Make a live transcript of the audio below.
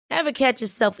Ever catch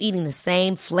yourself eating the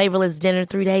same flavorless dinner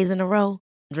 3 days in a row?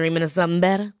 Dreaming of something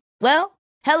better? Well,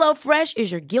 HelloFresh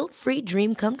is your guilt-free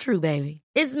dream come true, baby.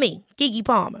 It's me, Keke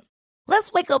Palmer.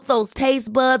 Let's wake up those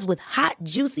taste buds with hot,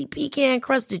 juicy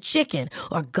pecan-crusted chicken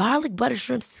or garlic butter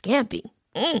shrimp scampi.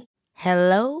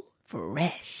 Hello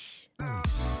Fresh.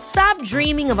 Stop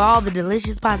dreaming of all the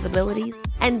delicious possibilities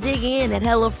and dig in at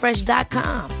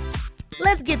HelloFresh.com.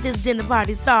 Let's get this dinner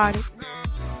party started.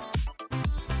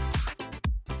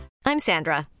 I'm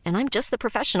Sandra, and I'm just the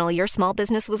professional your small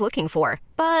business was looking for.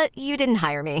 But you didn't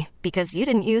hire me because you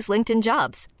didn't use LinkedIn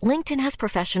Jobs. LinkedIn has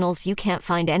professionals you can't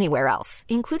find anywhere else,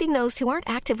 including those who aren't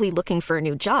actively looking for a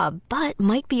new job, but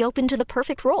might be open to the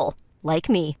perfect role, like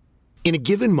me. In a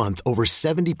given month, over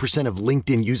 70% of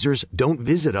LinkedIn users don't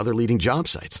visit other leading job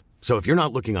sites. So if you're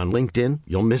not looking on LinkedIn,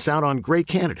 you'll miss out on great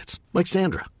candidates like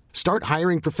Sandra. Start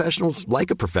hiring professionals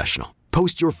like a professional.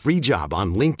 Post your free job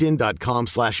on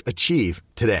linkedin.com/achieve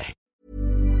today.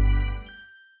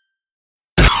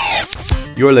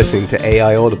 You're listening to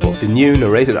AI Audible, the new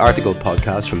narrated article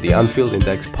podcast from the Anfield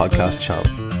Index podcast channel.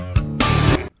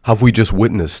 Have we just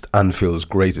witnessed Anfield's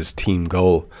greatest team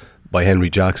goal by Henry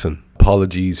Jackson?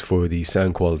 Apologies for the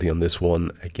sound quality on this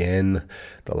one. Again,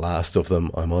 the last of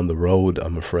them. I'm on the road,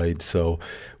 I'm afraid, so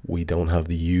we don't have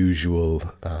the usual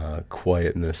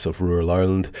quietness of rural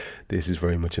Ireland. This is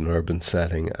very much an urban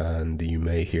setting, and you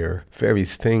may hear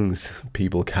various things: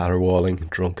 people caterwauling,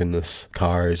 drunkenness,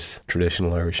 cars,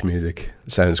 traditional Irish music.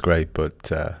 Sounds great,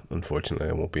 but unfortunately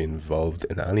I won't be involved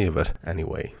in any of it.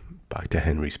 Anyway, back to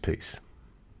Henry's piece.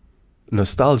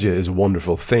 Nostalgia is a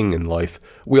wonderful thing in life.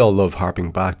 We all love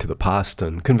harping back to the past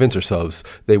and convince ourselves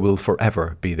they will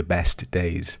forever be the best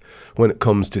days. When it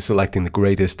comes to selecting the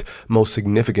greatest, most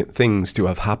significant things to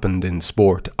have happened in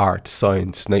sport, art,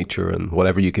 science, nature, and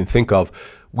whatever you can think of,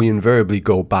 we invariably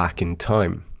go back in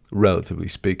time, relatively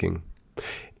speaking.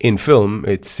 In film,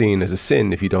 it's seen as a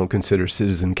sin if you don't consider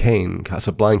Citizen Kane,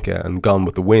 Casablanca, and Gone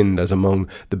with the Wind as among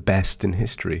the best in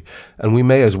history. And we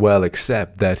may as well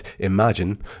accept that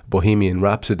Imagine, Bohemian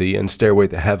Rhapsody, and Stairway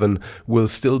to Heaven will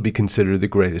still be considered the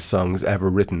greatest songs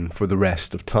ever written for the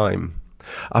rest of time.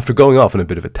 After going off on a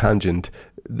bit of a tangent,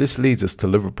 this leads us to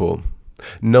Liverpool.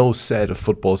 No set of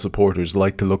football supporters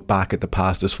like to look back at the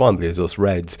past as fondly as us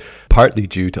Reds, partly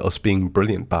due to us being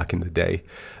brilliant back in the day,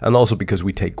 and also because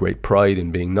we take great pride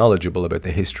in being knowledgeable about the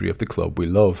history of the club we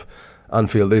love.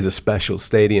 Anfield is a special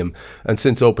stadium, and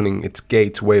since opening its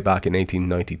gates way back in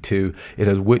 1892, it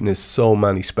has witnessed so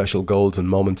many special goals and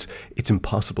moments, it's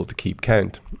impossible to keep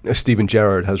count. Steven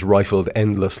Gerrard has rifled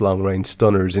endless long-range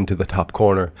stunners into the top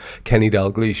corner. Kenny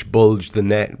Dalglish bulged the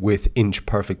net with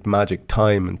inch-perfect magic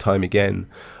time and time again.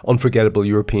 Unforgettable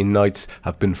European nights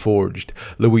have been forged.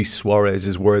 Luis Suarez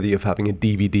is worthy of having a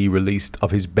DVD released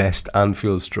of his best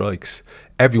Anfield strikes.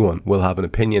 Everyone will have an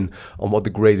opinion on what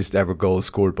the greatest ever goal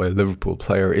scored by a Liverpool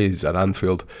player is at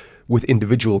Anfield, with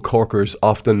individual corkers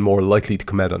often more likely to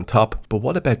come out on top. But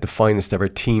what about the finest ever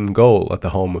team goal at the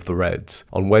home of the Reds?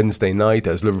 On Wednesday night,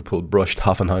 as Liverpool brushed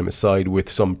Hoffenheim aside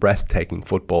with some breathtaking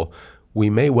football, we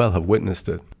may well have witnessed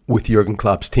it. With Jurgen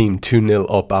Klopp's team 2-0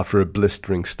 up after a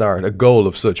blistering start, a goal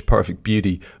of such perfect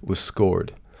beauty was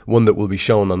scored. One that will be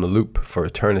shown on a loop for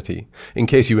eternity. In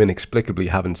case you inexplicably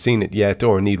haven't seen it yet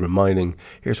or need reminding,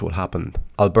 here's what happened.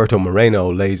 Alberto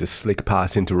Moreno lays a slick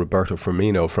pass into Roberto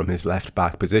Firmino from his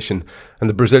left-back position, and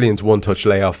the Brazilian's one-touch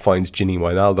layoff finds Gini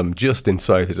Wijnaldum just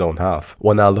inside his own half.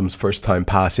 Wijnaldum's first-time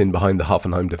pass in behind the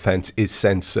Hoffenheim defence is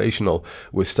sensational,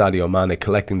 with Sadio Mane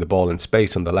collecting the ball in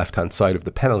space on the left-hand side of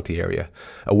the penalty area.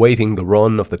 Awaiting the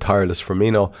run of the tireless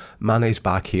Firmino, Mane's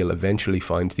back heel eventually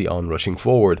finds the on-rushing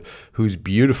forward, whose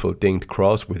beautiful dinked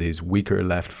cross with his weaker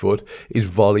left foot is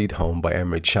volleyed home by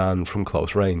Emre Can from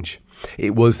close range.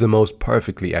 It was the most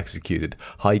perfectly executed,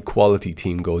 high-quality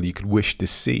team goal you could wish to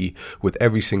see, with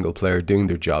every single player doing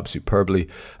their job superbly,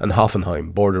 and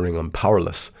Hoffenheim bordering on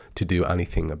powerless to do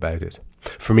anything about it.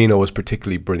 Firmino was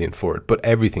particularly brilliant for it, but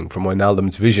everything from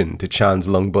Wijnaldum's vision to Chan's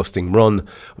lung-busting run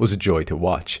was a joy to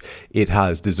watch. It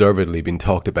has deservedly been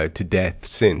talked about to death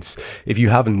since. If you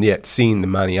haven't yet seen the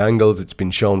many angles it's been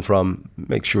shown from,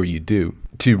 make sure you do.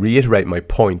 To reiterate my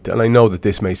point, and I know that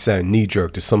this may sound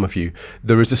knee-jerk to some of you,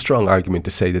 there is a strong argument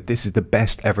to say that this is the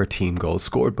best ever team goal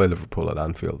scored by Liverpool at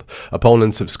Anfield.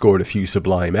 Opponents have scored a few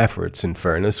sublime efforts, in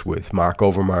fairness, with Marc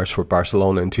Overmars for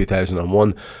Barcelona in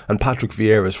 2001 and Patrick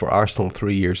Vieira's for Arsenal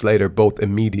 3 years later, both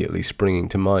immediately springing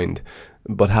to mind.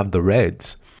 But have the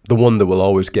Reds? The one that will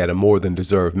always get a more than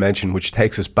deserved mention, which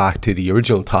takes us back to the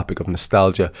original topic of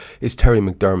nostalgia, is Terry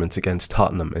McDermott's against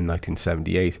Tottenham in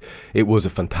 1978. It was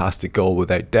a fantastic goal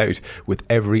without doubt, with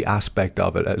every aspect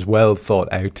of it as well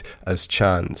thought out as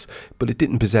Can's, but it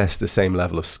didn't possess the same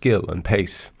level of skill and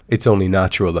pace. It's only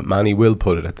natural that many will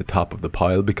put it at the top of the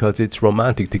pile because it's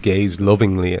romantic to gaze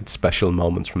lovingly at special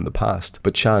moments from the past,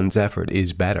 but Can's effort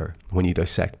is better when you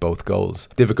dissect both goals.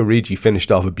 Divock Origi finished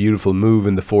off a beautiful move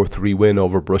in the 4-3 win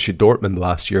over Borussia Dortmund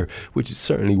last year, which is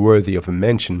certainly worthy of a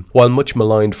mention, while much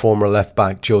maligned former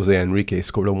left-back Jose Enrique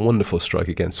scored a wonderful strike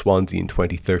against Swansea in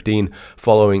 2013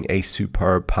 following a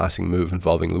superb passing move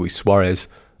involving Luis Suarez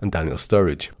and Daniel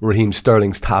Sturridge. Raheem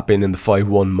Sterling's tap-in the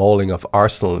 5-1 mauling of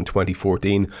Arsenal in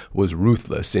 2014 was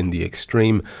ruthless in the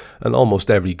extreme, and almost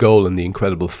every goal in the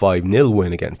incredible 5-0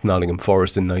 win against Nottingham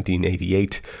Forest in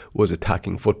 1988 was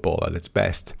attacking football at its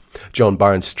best. John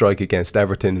Barnes' strike against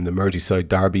Everton in the Merseyside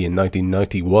derby in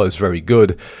 1990 was very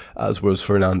good, as was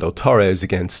Fernando Torres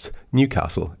against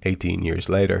Newcastle 18 years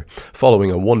later,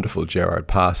 following a wonderful Gerrard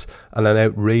pass and an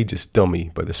outrageous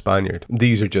dummy by the Spaniard.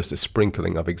 These are just a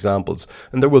sprinkling of examples,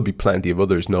 and there will be plenty of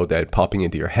others no doubt popping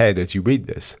into your head as you read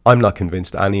this. I'm not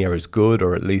convinced any are as good,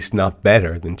 or at least not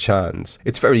better, than Can's.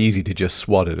 It's very easy to just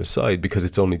swat it aside because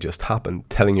it's only just happened,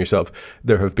 telling yourself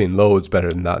there have been loads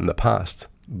better than that in the past.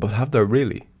 But have there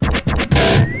really?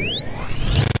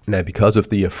 Now, because of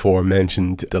the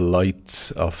aforementioned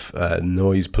delights of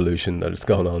noise pollution that is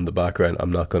going on in the background,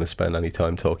 I'm not going to spend any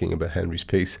time talking about Henry's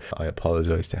piece. I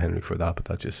apologise to Henry for that, but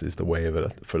that just is the way of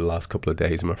it for the last couple of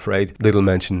days, I'm afraid. Little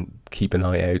mention, keep an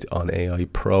eye out on AI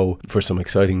Pro for some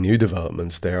exciting new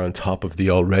developments there on top of the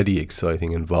already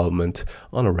exciting involvement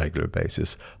on a regular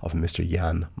basis of Mr.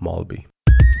 Jan Malby.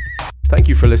 Thank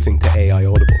you for listening to AI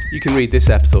Audible. You can read this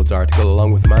episode's article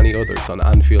along with many others on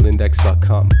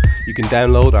AnfieldIndex.com. You can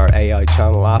download our AI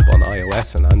channel app on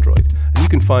iOS and Android. And you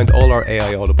can find all our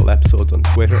AI Audible episodes on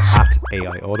Twitter at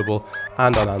AI Audible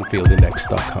and on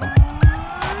AnfieldIndex.com.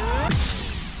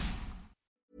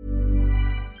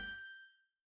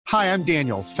 Hi, I'm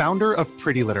Daniel, founder of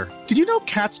Pretty Litter. Did you know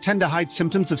cats tend to hide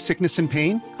symptoms of sickness and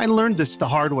pain? I learned this the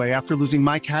hard way after losing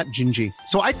my cat, Gingy.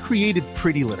 So I created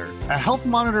Pretty Litter, a health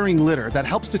monitoring litter that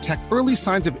helps detect early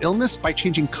signs of illness by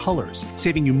changing colors,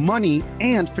 saving you money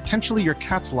and potentially your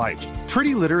cat's life.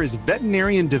 Pretty Litter is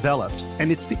veterinarian developed, and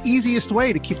it's the easiest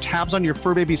way to keep tabs on your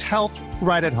fur baby's health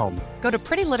right at home. Go to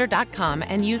prettylitter.com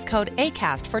and use code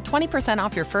ACAST for 20%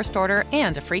 off your first order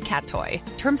and a free cat toy.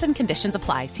 Terms and conditions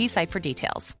apply. See site for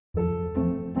details.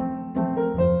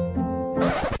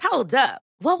 Hold up.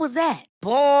 What was that?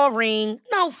 Boring.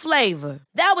 No flavor.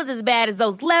 That was as bad as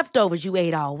those leftovers you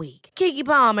ate all week. Keke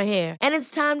Palmer here, and it's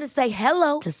time to say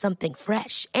hello to something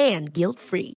fresh and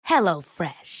guilt-free.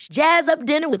 HelloFresh. Jazz up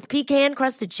dinner with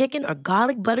pecan-crusted chicken or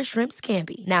garlic butter shrimp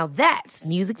scampi. Now that's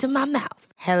music to my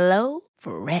mouth.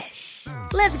 HelloFresh.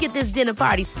 Let's get this dinner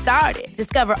party started.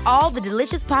 Discover all the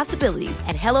delicious possibilities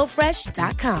at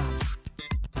HelloFresh.com.